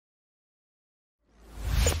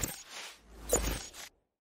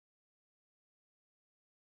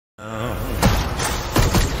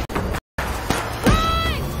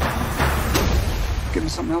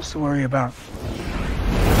something else to worry about.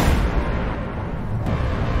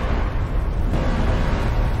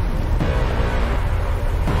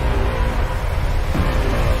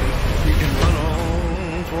 We can run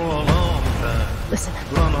on for a long time. Listen.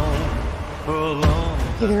 Run on for a long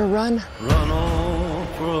time. You're gonna run. Run on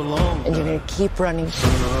for a long time. And you're gonna keep running.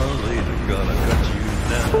 Sooner or later, gonna cut you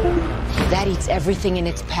down. That eats everything in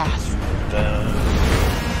its path. Down.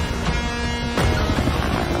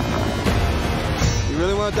 You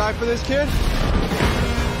really want to die for this kid?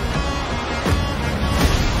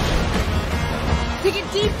 Take a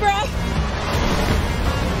deep breath.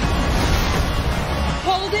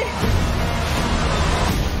 Hold it.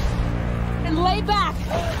 And lay back.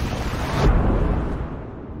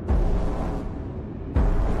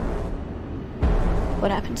 What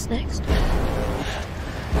happens next?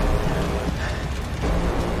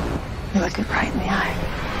 You look it right in the eye.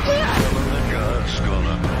 Tell him that God's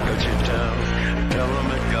gonna cut you down. Tell him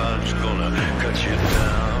that God's gonna cut you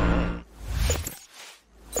down.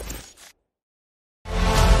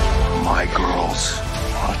 My girls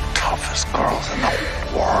are the toughest girls in the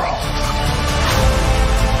world.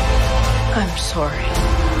 I'm sorry.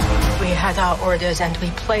 We had our orders and we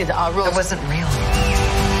played our rules. It wasn't real.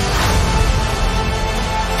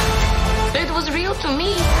 It was real to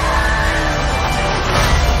me.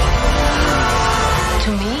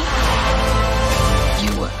 To me,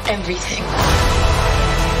 you were everything.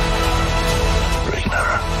 Bring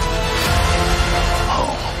her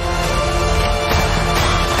home.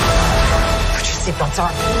 Put your seatbelts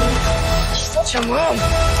on. She's such a mom.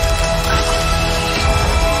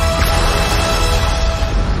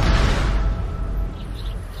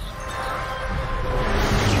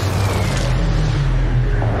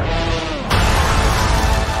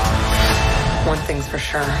 One thing's for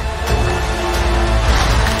sure.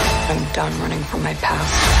 I'm done running from my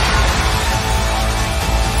past.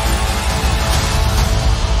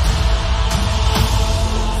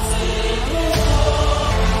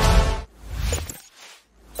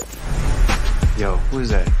 Yo, who is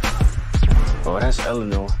that? Oh, that's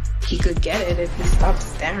Eleanor. He could get it if he stopped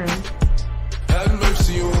staring. Have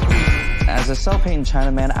mercy on me. As a self-hating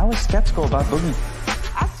Chinaman, I was skeptical about Boogie.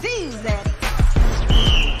 I see you, Daddy.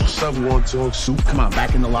 What's up, War Dog Soup? Come on,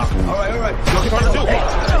 back in the locker room. All right.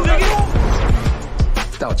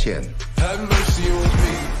 Dao Qian. Have mercy on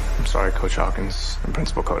me. I'm sorry, Coach Hawkins and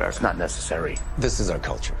Principal Kodak. It's not necessary. This is our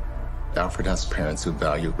culture. Alfred has parents who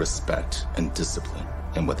value respect and discipline.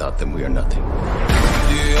 And without them, we are nothing.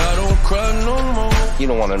 Yeah, I don't cry no more. You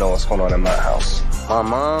don't want to know what's going on in my house. My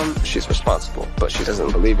mom, she's responsible, but she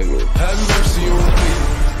doesn't believe in me. Have mercy on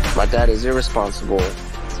me. My dad is irresponsible,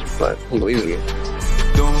 but he believes in me.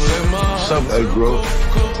 Don't let my What's up, Ed Grove?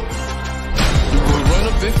 You can run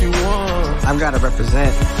up if you want. I've got to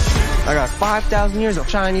represent. I got 5,000 years of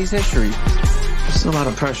Chinese history. It's a lot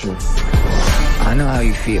of pressure. I know how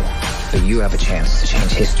you feel, but you have a chance to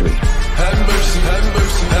change history. Have mercy, have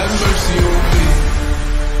mercy, have mercy on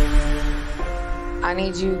me. I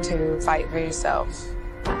need you to fight for yourself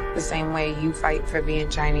the same way you fight for being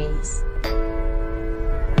Chinese.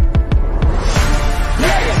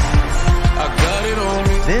 I got it on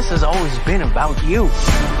me. This has always been about you.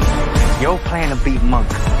 Your plan to beat Monk.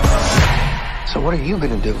 So what are you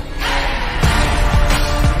gonna do?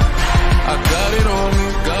 I got it on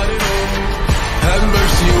me, got it on me. Have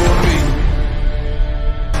mercy on me.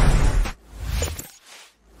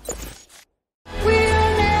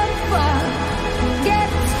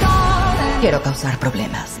 Quiero causar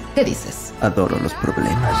problemas. ¿Qué dices? Adoro los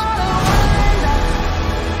problemas.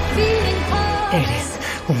 Eres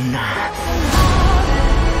una...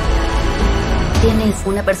 Tienes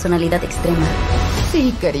una personalidad extrema.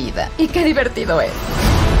 Sí, querida. Y qué divertido es.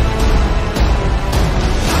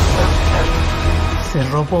 Se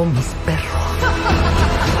robó mis perros.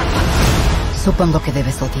 Supongo que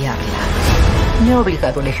debes odiarla. Me he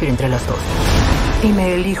obligado a elegir entre las dos. Y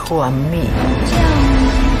me elijo a mí.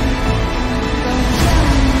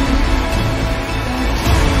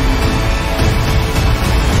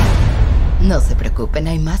 No se preocupen,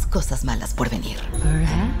 hay más cosas malas por venir.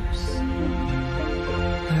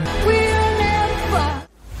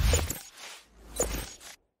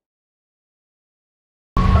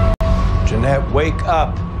 Jeanette, wake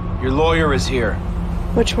up. Your lawyer is here.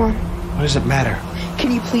 Which one? What does it matter?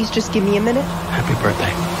 Can you please just give me a minute? Happy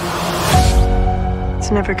birthday. It's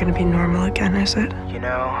never gonna be normal again, is it? You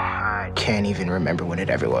know, I can't even remember when it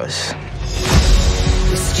ever was.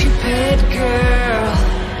 Stupid girl,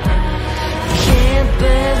 can't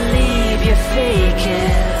believe you're faking.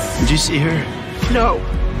 Did you see her? No,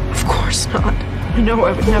 of course not. I know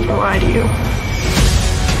I would never lie to you.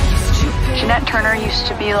 Stupid Jeanette Turner used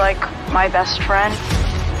to be like my best friend,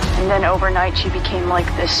 and then overnight she became like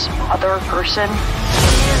this other person.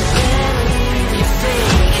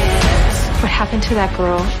 What happened to that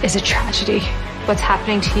girl is a tragedy. What's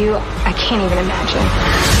happening to you, I can't even imagine.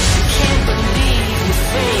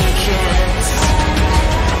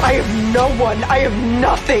 I have no one. I have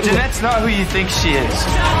nothing. Jeanette's not who you think she is.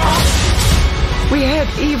 We have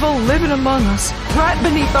evil living among us, right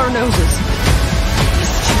beneath our noses.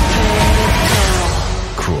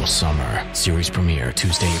 Cruel Summer. Series premiere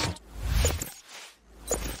Tuesday, April.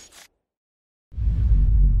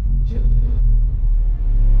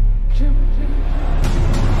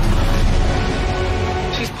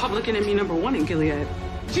 She's public enemy #1 in Gilead.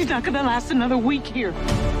 She's not gonna last another week here.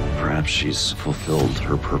 Perhaps she's fulfilled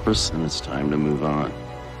her purpose and it's time to move on.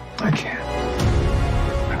 I can't.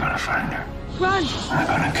 I'm gonna find her. Run! I'm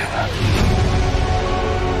gonna give up.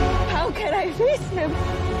 How can I face him?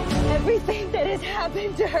 Everything that has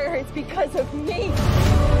happened to her is because of me.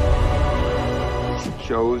 She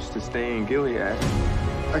chose to stay in Gilead.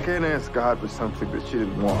 I can't ask God for something that she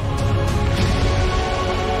didn't want.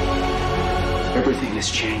 Everything has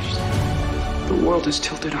changed. The world is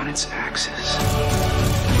tilted on its axis.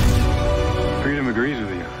 Freedom agrees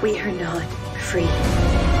with you. We are not free.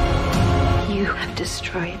 You have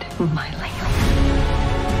destroyed my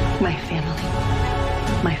land, my family,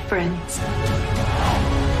 my friends,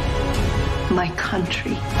 my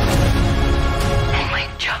country, and my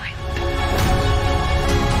child.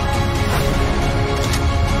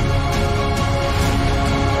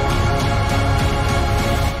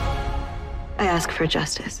 I ask for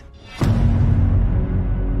justice.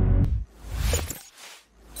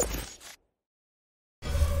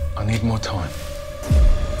 I need more time.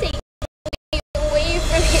 Take me away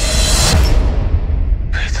from here.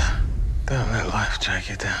 Peter, don't let life drag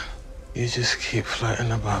you down. You just keep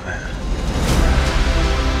floating above it.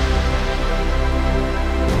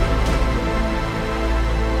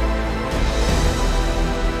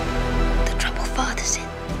 The trouble Father's in.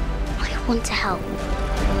 I want to help.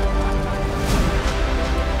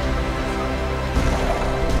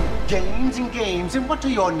 Games and games, and what are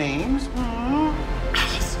your names?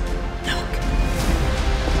 Alice, look.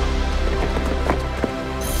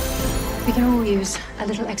 We can all use a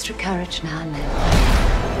little extra courage now and then.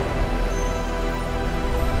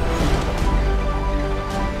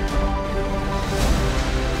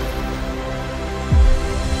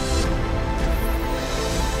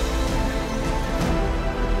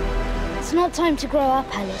 It's not time to grow up,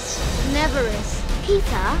 Alice. Never is.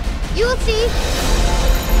 Peter, you'll see.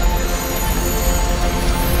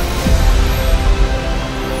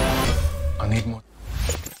 I need more.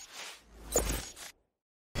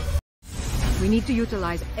 We need to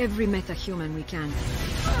utilize every meta-human we can.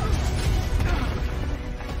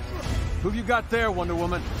 Who you got there, Wonder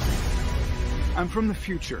Woman? I'm from the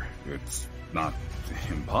future. It's not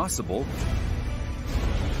impossible.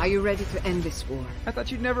 Are you ready to end this war? I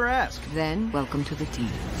thought you'd never ask. Then, welcome to the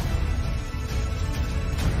team.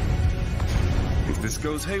 If this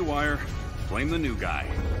goes haywire, blame the new guy.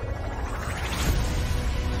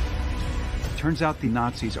 Turns out the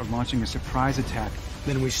Nazis are launching a surprise attack.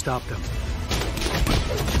 Then we stop them.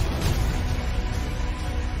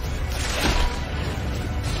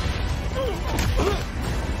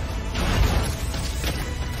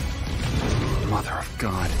 Mother of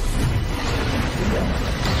God.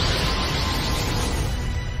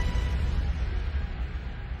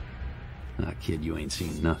 Kid, you ain't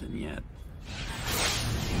seen nothing yet.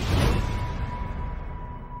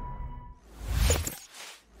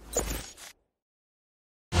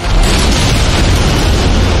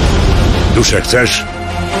 Duszę chcesz?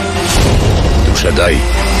 Duszę daj.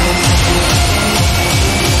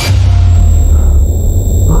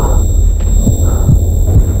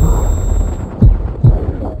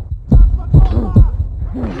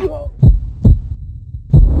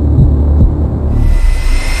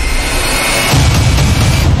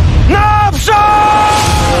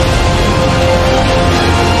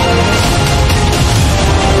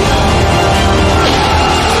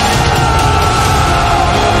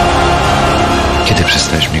 Kiedy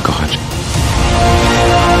przestajesz mnie kochać?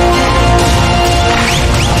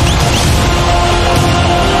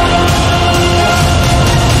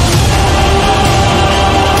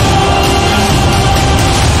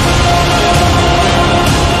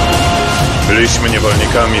 Byliśmy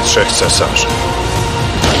niewolnikami 3 cesarzy.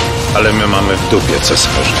 Ale my mamy w dupie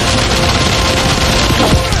cesarzy.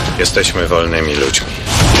 Jesteśmy wolnymi ludźmi.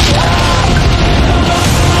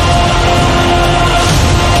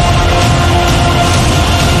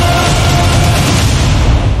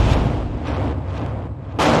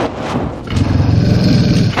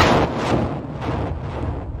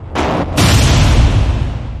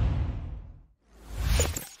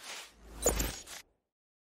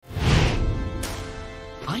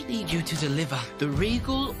 need you to deliver the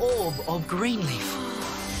regal orb of Greenleaf.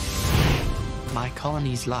 My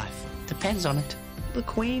colony's life depends on it. The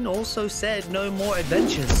Queen also said no more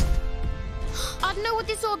adventures. I don't know what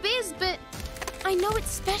this orb is, but I know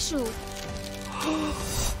it's special.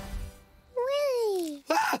 Willie!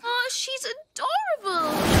 Oh, she's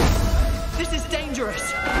adorable! This is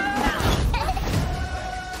dangerous!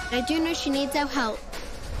 I do know she needs our help.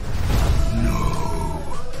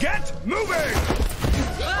 Get moving!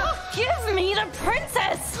 Give me the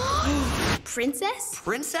princess! Princess?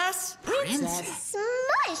 Princess? Princess?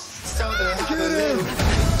 Smush!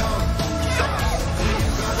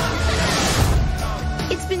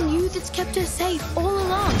 It's been you that's kept her safe all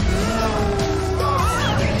along.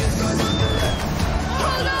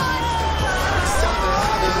 Hold on!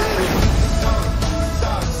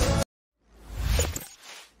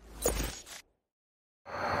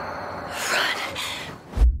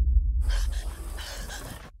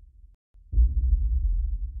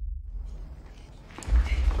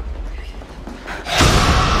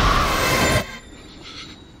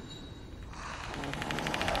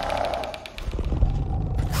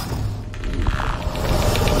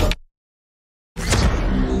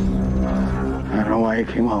 I don't know why you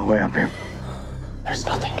came all the way up here. There's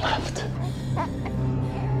nothing left.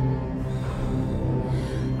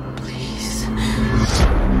 Please.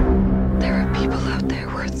 There are people out there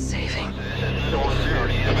worth saving.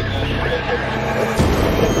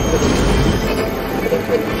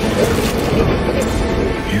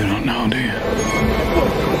 You don't know, do you?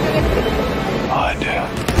 I do.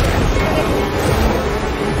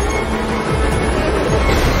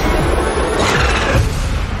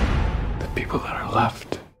 The people that are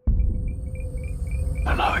left,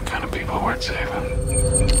 they're not the kind of people worth saving.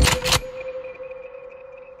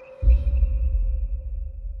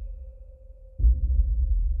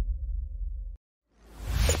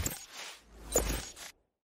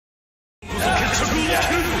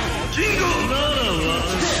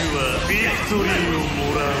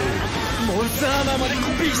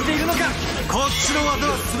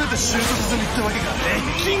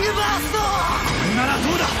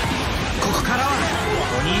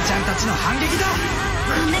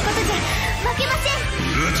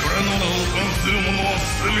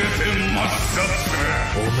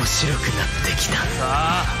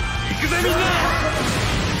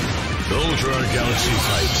 Ultra Galaxy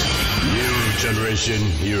Fight. New generation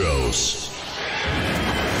heroes.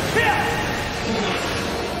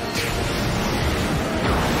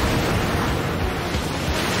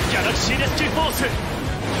 Galaxy Rescue Force!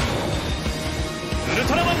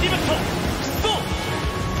 Ultraman Dimension! Go!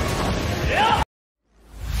 Yeah!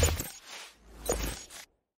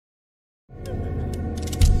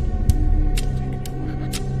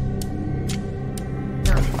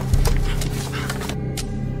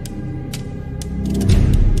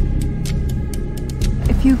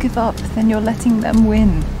 If you give up, then you're letting them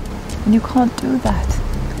win. And you can't do that.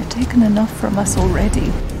 They've taken enough from us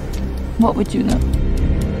already. What would you know?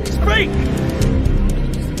 Speak!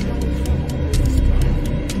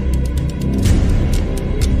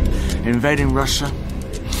 Invading Russia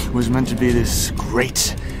was meant to be this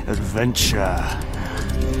great adventure.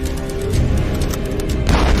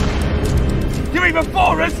 You're either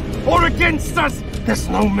for us or against us. There's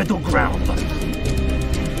no middle ground.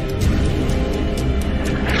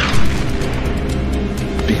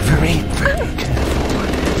 Be very, very careful.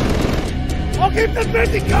 I'll keep the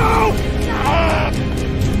Mexico!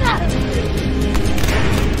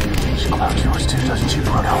 She clouds yours too, doesn't she,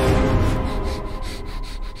 Bruno?